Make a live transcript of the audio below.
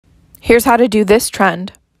Here's how to do this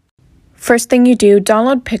trend. First thing you do,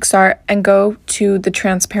 download PicsArt and go to the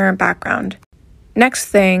transparent background. Next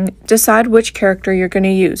thing, decide which character you're going to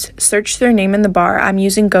use. Search their name in the bar. I'm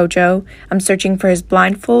using Gojo. I'm searching for his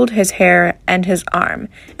blindfold, his hair, and his arm,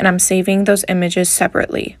 and I'm saving those images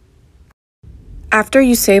separately. After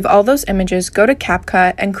you save all those images, go to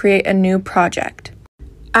CapCut and create a new project.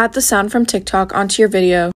 Add the sound from TikTok onto your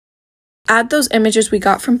video. Add those images we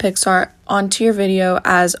got from PicsArt onto your video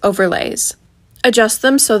as overlays. Adjust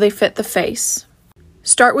them so they fit the face.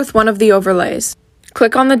 Start with one of the overlays.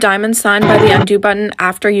 Click on the diamond sign by the undo button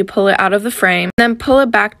after you pull it out of the frame, then pull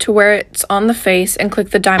it back to where it's on the face and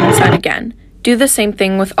click the diamond sign again. Do the same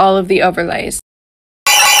thing with all of the overlays.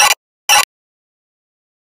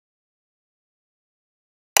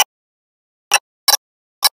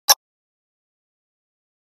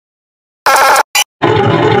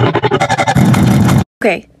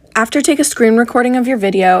 Okay, after take a screen recording of your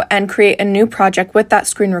video and create a new project with that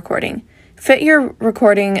screen recording. Fit your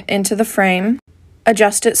recording into the frame.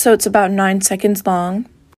 Adjust it so it's about 9 seconds long.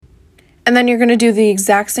 And then you're going to do the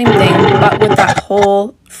exact same thing, but with that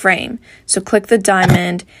whole frame. So click the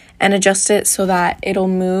diamond and adjust it so that it'll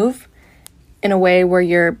move in a way where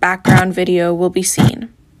your background video will be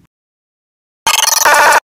seen.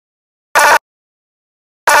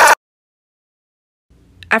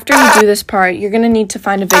 After you do this part, you're going to need to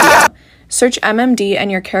find a video. Search MMD and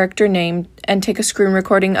your character name and take a screen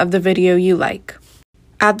recording of the video you like.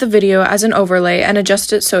 Add the video as an overlay and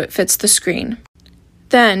adjust it so it fits the screen.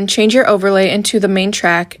 Then, change your overlay into the main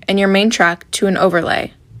track and your main track to an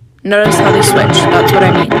overlay. Notice how they switch, that's what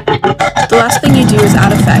I mean. The last thing you do is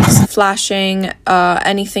add effects, flashing,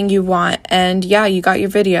 anything you want, and yeah, you got your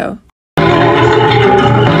video.